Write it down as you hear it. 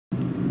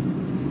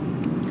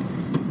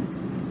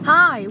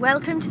Hi,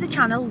 welcome to the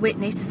channel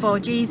Witness for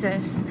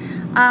Jesus.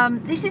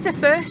 This is a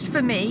first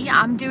for me.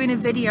 I'm doing a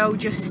video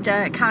just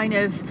kind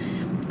of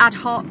ad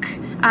hoc.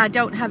 I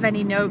don't have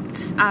any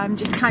notes. I'm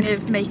just kind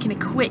of making a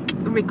quick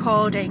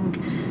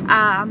recording.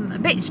 I'm a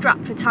bit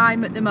strapped for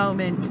time at the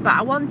moment, but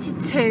I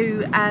wanted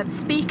to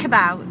speak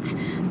about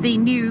the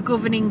new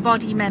governing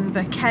body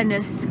member, Ken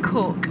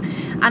Cooke,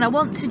 and I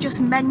want to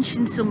just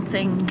mention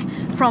something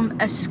from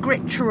a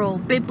scriptural,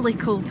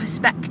 biblical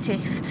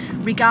perspective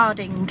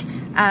regarding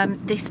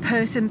this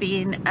person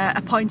being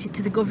appointed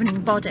to the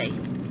governing body.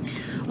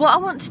 What I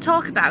want to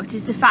talk about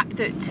is the fact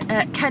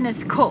that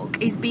Kenneth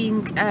Cooke is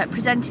being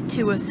presented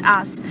to us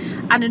as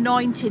an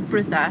anointed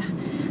brother,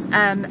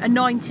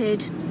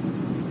 anointed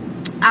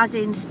as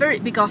in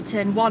spirit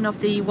begotten, one of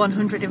the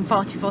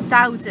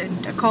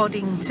 144,000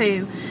 according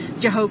to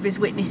Jehovah's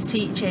Witness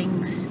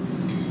teachings.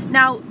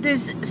 Now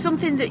there's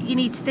something that you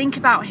need to think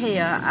about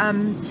here.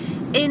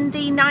 In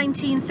the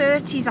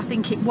 1930s, I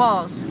think it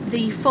was,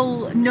 the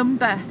full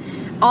number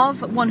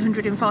of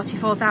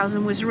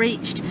 144,000 was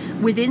reached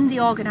within the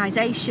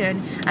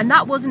organisation, and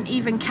that wasn't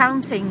even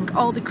counting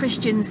all the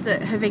Christians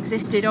that have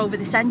existed over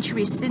the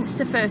centuries since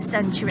the 1st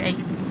century.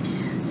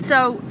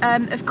 So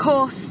of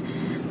course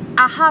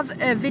I have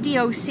a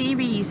video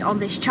series on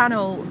this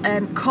channel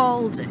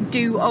called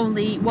Do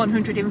Only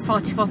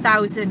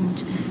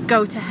 144,000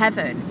 Go to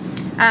Heaven?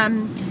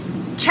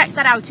 Check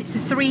that out. It's a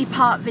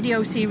 3-part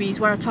video series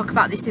where I talk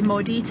about this in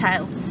more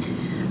detail.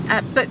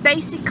 But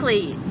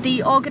basically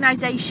the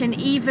organisation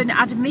even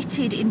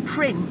admitted in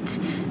print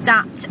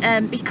that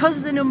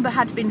because the number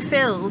had been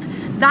filled,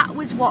 that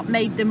was what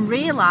made them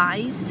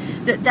realise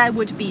that there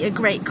would be a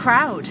great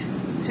crowd.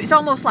 So it's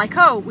almost like,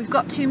 oh, we've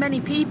got too many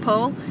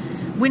people,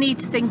 we need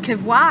to think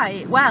of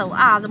why. Well,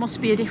 there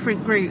must be a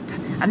different group,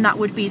 and that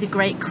would be the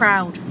great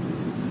crowd.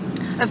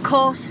 Of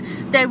course,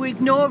 they were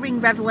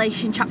ignoring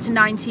Revelation chapter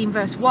 19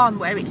 verse 1,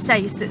 where it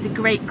says that the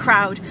great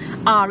crowd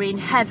are in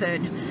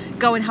heaven.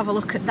 Go and have a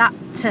look at that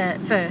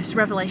verse,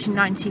 Revelation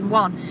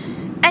 19:1.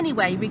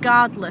 Anyway,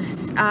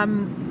 regardless,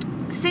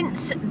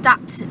 since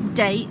that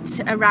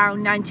date,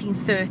 around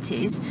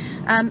 1930s,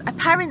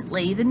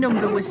 apparently the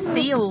number was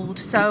sealed.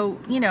 So,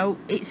 you know,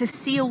 it's a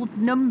sealed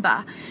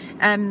number,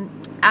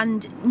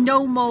 and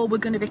no more were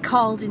going to be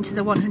called into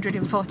the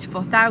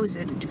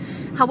 144,000.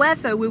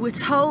 However, we were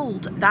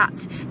told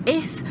that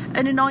if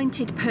an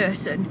anointed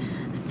person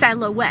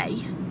fell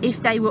away,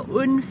 if they were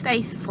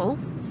unfaithful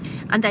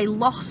and they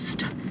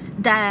lost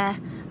their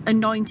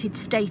anointed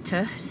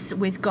status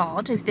with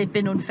God, if they'd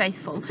been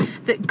unfaithful,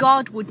 that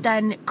God would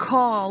then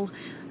call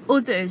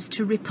others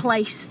to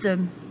replace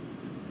them.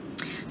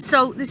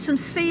 So there's some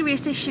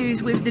serious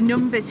issues with the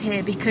numbers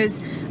here,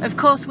 because of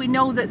course we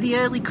know that the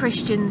early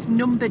Christians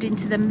numbered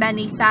into the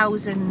many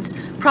thousands,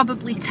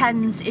 probably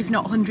tens if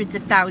not hundreds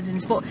of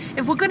thousands, but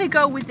if we're going to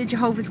go with the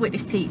Jehovah's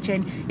Witness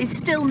teaching, it's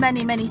still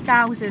many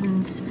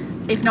thousands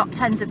if not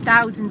tens of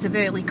thousands of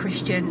early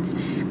Christians.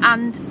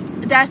 And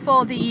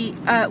therefore the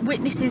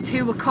witnesses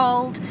who were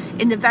called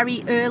in the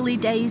very early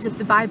days of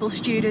the Bible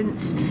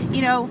students,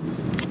 you know,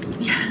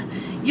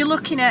 you're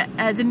looking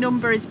at the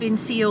number has been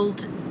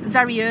sealed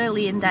very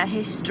early in their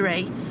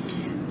history.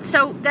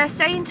 So they're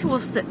saying to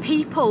us that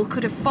people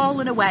could have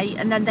fallen away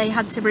and then they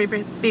had to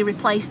be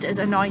replaced as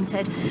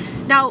anointed.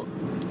 Now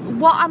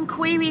what I'm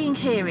querying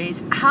here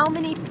is how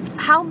many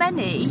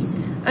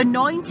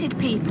anointed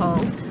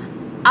people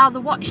are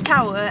the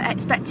Watchtower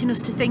expecting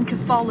us to think have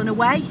fallen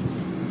away?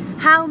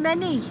 How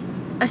many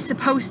are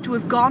supposed to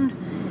have gone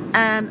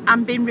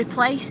and been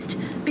replaced?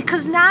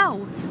 Because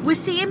now we're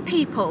seeing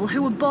people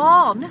who were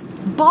born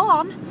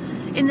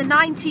in the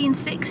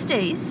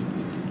 1960s,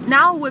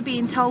 now we're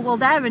being told, well,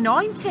 they're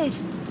anointed.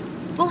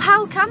 Well,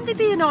 how can they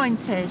be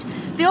anointed?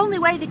 The only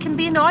way they can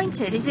be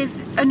anointed is if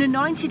an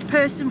anointed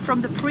person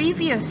from the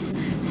previous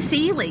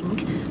sealing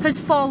has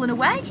fallen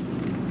away.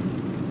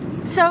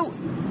 So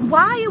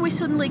why are we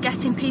suddenly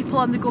getting people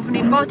on the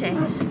governing body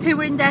who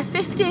are in their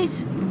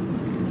 50s?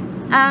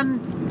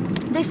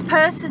 This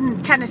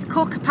person, Kenneth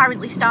Cooke,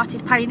 apparently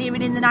started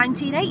pioneering in the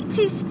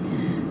 1980s.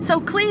 So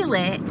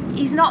clearly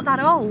he's not that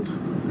old.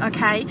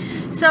 Okay,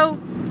 so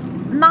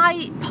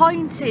my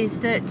point is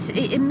that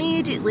it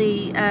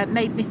immediately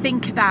made me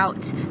think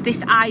about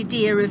this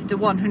idea of the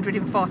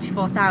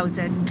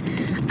 144,000,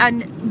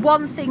 and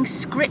one thing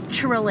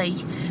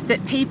scripturally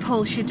that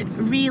people should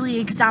really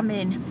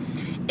examine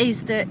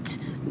is that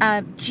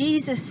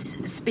Jesus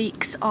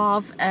speaks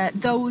of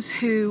those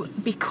who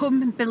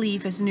become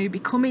believers and who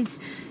become his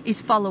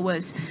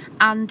followers,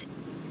 and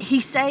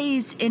he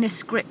says in a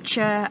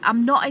scripture,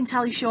 I'm not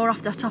entirely sure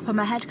off the top of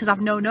my head because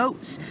I've no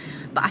notes,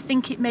 but I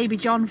think it may be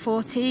John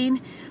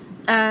 14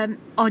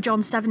 or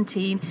John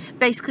 17,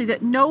 basically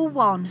that no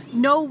one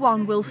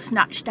will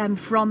snatch them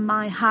from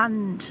my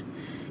hand.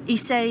 He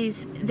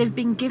says they've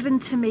been given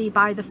to me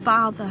by the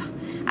Father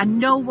and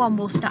no one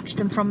will snatch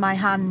them from my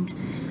hand.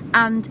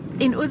 And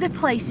in other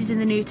places in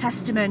the New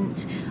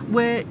Testament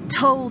we're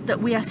told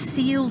that we are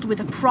sealed with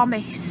a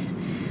promise,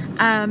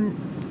 and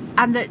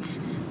that,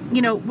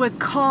 you know, we're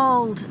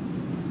called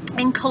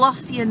in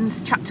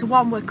Colossians chapter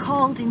 1, we're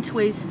called into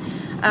his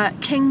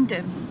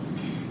kingdom,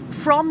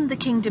 from the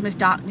kingdom of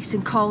darkness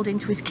and called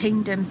into his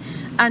kingdom,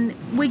 and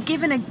we're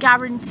given a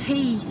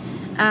guarantee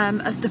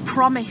of the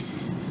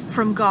promise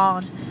from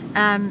God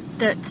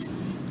that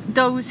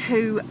those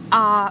who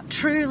are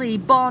truly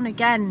born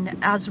again,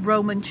 as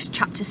Romans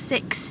chapter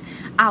 6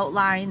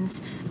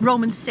 outlines.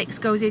 Romans 6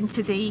 goes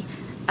into the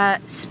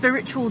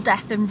spiritual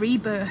death and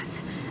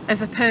rebirth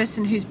of a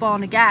person who's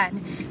born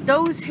again.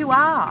 Those who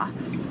are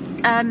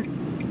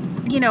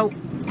you know,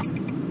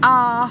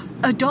 are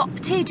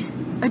adopted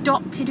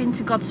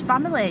into God's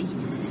family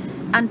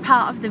and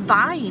part of the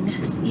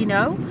vine, you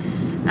know.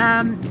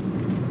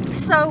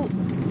 So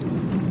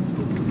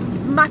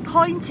my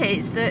point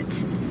is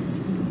that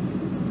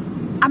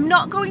I'm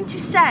not going to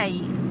say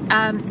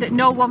that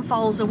no one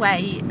falls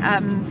away.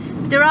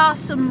 There are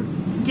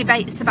some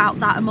debates about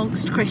that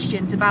amongst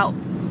Christians, about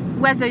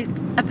whether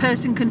a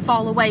person can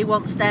fall away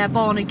once they're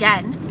born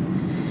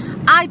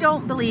again. I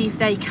don't believe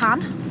they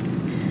can,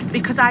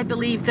 because I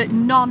believe that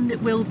none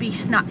will be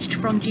snatched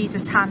from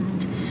Jesus'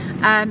 hand.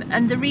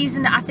 And the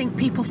reason I think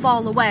people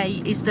fall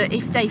away is that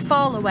if they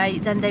fall away,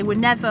 then they were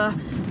never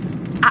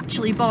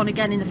actually born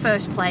again in the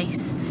first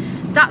place.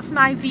 That's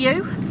my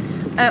view.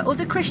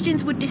 Other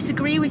Christians would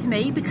disagree with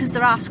me, because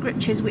there are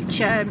scriptures which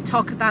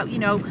talk about, you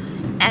know,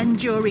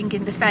 enduring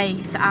in the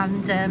faith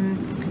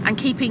and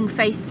keeping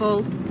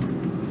faithful.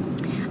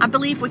 I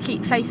believe we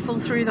keep faithful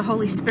through the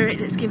Holy Spirit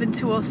that's given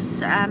to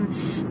us.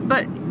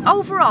 But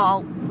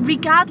overall,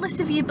 regardless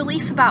of your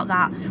belief about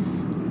that,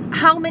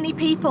 how many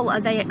people are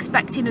they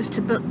expecting us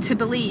to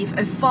believe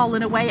have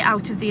fallen away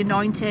out of the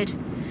anointed?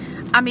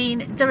 I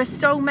mean, there are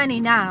so many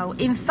now.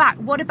 In fact,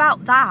 what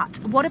about that?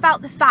 What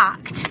about the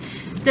fact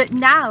that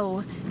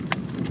now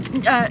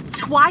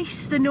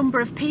twice the number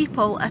of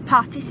people are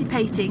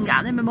participating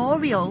at the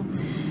memorial?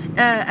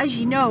 As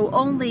you know,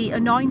 only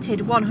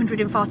anointed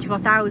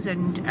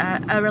 144,000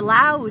 are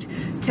allowed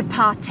to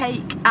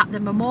partake at the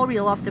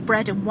memorial of the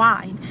bread and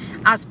wine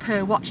as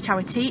per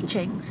Watchtower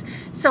teachings.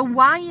 So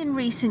why in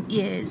recent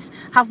years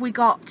have we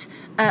got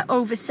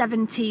over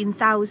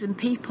 17,000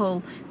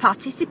 people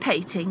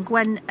participating,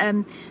 when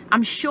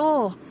I'm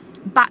sure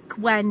back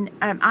when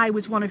I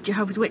was one of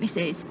Jehovah's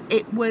Witnesses,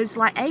 it was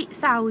like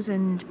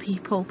 8,000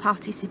 people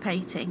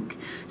participating?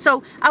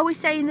 So are we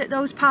saying that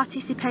those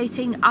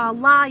participating are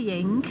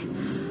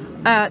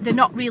lying? They're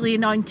not really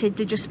anointed,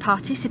 they're just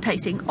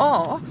participating?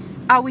 Or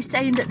are we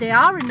saying that they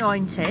are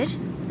anointed,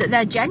 that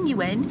they're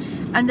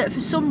genuine, and that for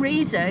some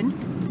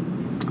reason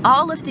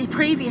all of the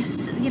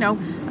previous, you know,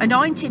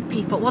 anointed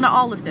people, well, not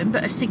all of them,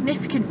 but a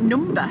significant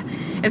number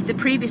of the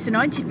previous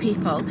anointed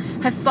people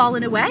have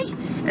fallen away,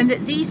 and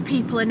that these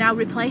people are now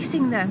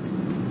replacing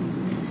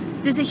them?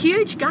 There's a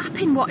huge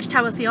gap in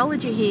Watchtower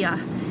theology here.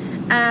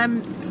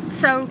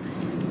 So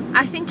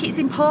I think it's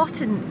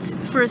important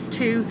for us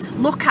to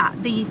look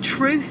at the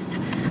truth,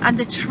 and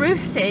the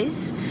truth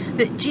is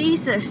that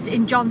Jesus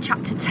in John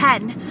chapter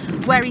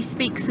 10, where he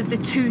speaks of the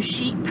two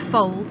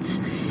sheepfolds,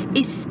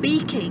 is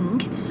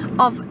speaking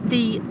of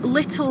the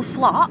little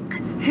flock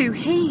who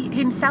he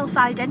himself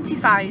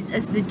identifies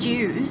as the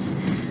Jews.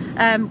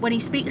 When he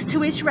speaks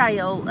to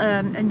Israel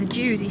and the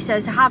Jews, he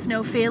says, "Have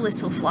no fear,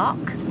 little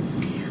flock."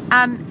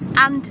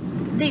 And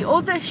the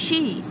other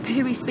sheep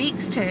who he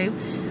speaks to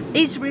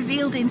is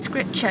revealed in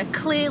scripture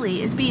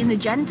clearly as being the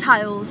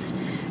Gentiles.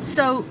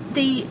 So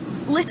the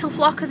little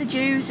flock are the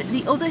Jews,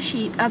 the other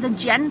sheep are the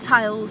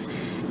Gentiles.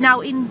 Now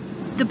in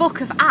the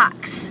book of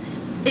Acts,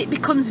 it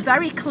becomes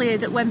very clear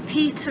that when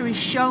Peter is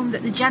shown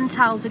that the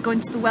Gentiles are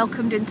going to be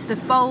welcomed into the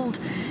fold,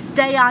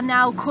 they are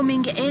now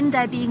coming in,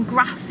 they're being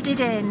grafted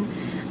in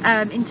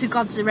into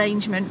God's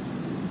arrangement.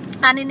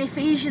 And in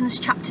Ephesians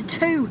chapter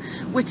 2,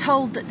 we're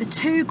told that the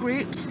two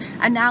groups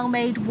are now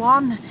made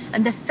one,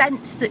 and the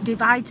fence that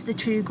divides the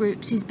two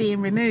groups is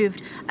being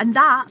removed. And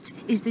that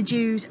is the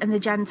Jews and the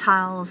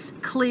Gentiles,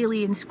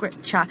 clearly in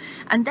scripture.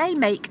 And they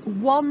make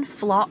one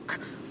flock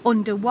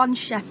under one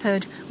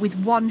shepherd with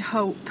one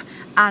hope.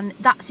 And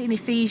that's in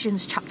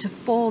Ephesians chapter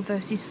 4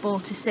 verses 4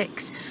 to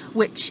 6,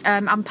 which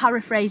I'm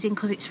paraphrasing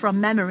because it's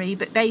from memory,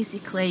 but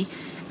basically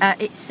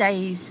it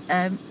says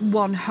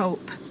one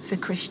hope for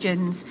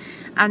Christians.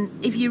 And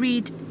if you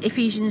read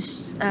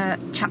Ephesians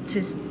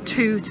chapters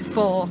 2 to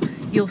 4,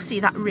 you'll see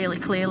that really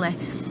clearly.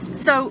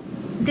 So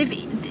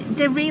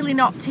they're really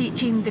not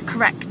teaching the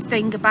correct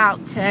thing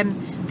about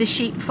the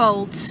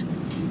sheepfolds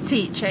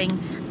teaching,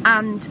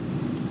 and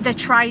they're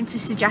trying to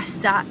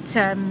suggest that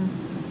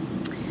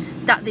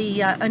that the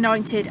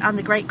anointed and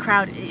the great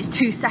crowd is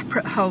two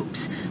separate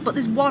hopes, but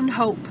there's one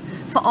hope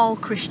for all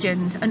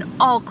Christians, and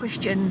all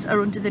Christians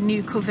are under the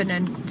new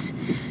covenant.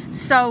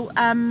 So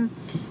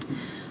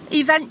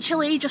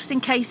eventually, just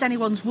in case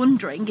anyone's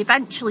wondering,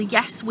 eventually,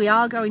 yes, we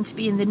are going to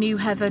be in the new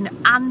heaven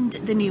and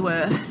the new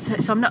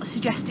earth. So I'm not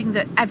suggesting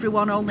that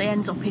everyone only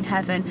ends up in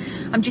heaven.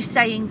 I'm just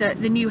saying that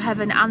the new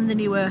heaven and the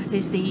new earth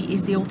is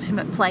the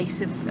ultimate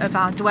place of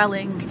our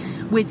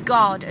dwelling with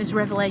God, as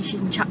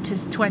Revelation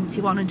chapters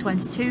 21 and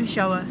 22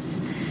 show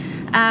us.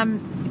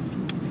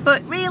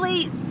 But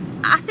really,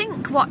 I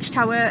think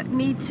Watchtower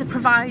need to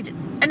provide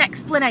an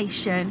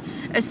explanation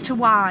as to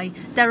why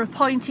they're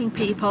appointing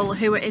people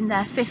who are in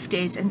their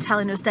 50s and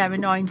telling us they're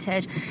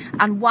anointed,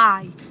 and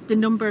why the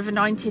number of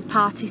anointed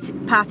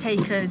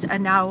partakers are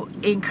now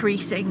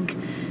increasing.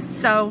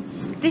 So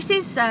this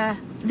is the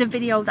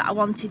video that I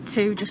wanted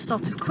to just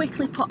sort of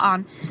quickly put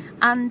on,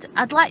 and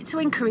I'd like to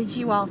encourage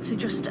you all to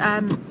just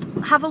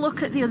have a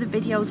look at the other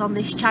videos on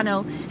this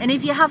channel, and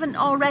if you haven't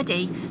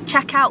already,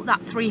 check out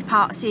that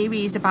 3-part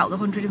series about the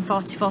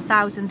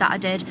 144,000 that I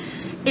did.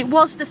 It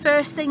was the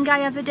first thing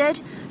I ever did,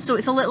 so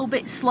it's a little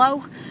bit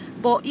slow,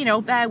 but you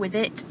know, bear with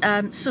it.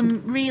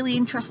 Some really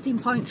interesting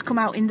points come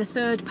out in the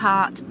 3rd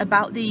part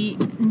about the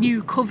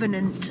new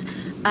covenant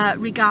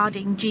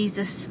regarding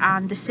Jesus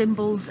and the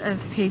symbols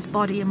of his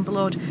body and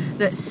blood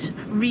that's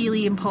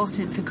really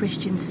important for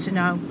Christians to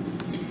know.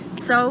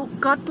 So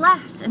God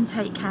bless and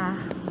take care.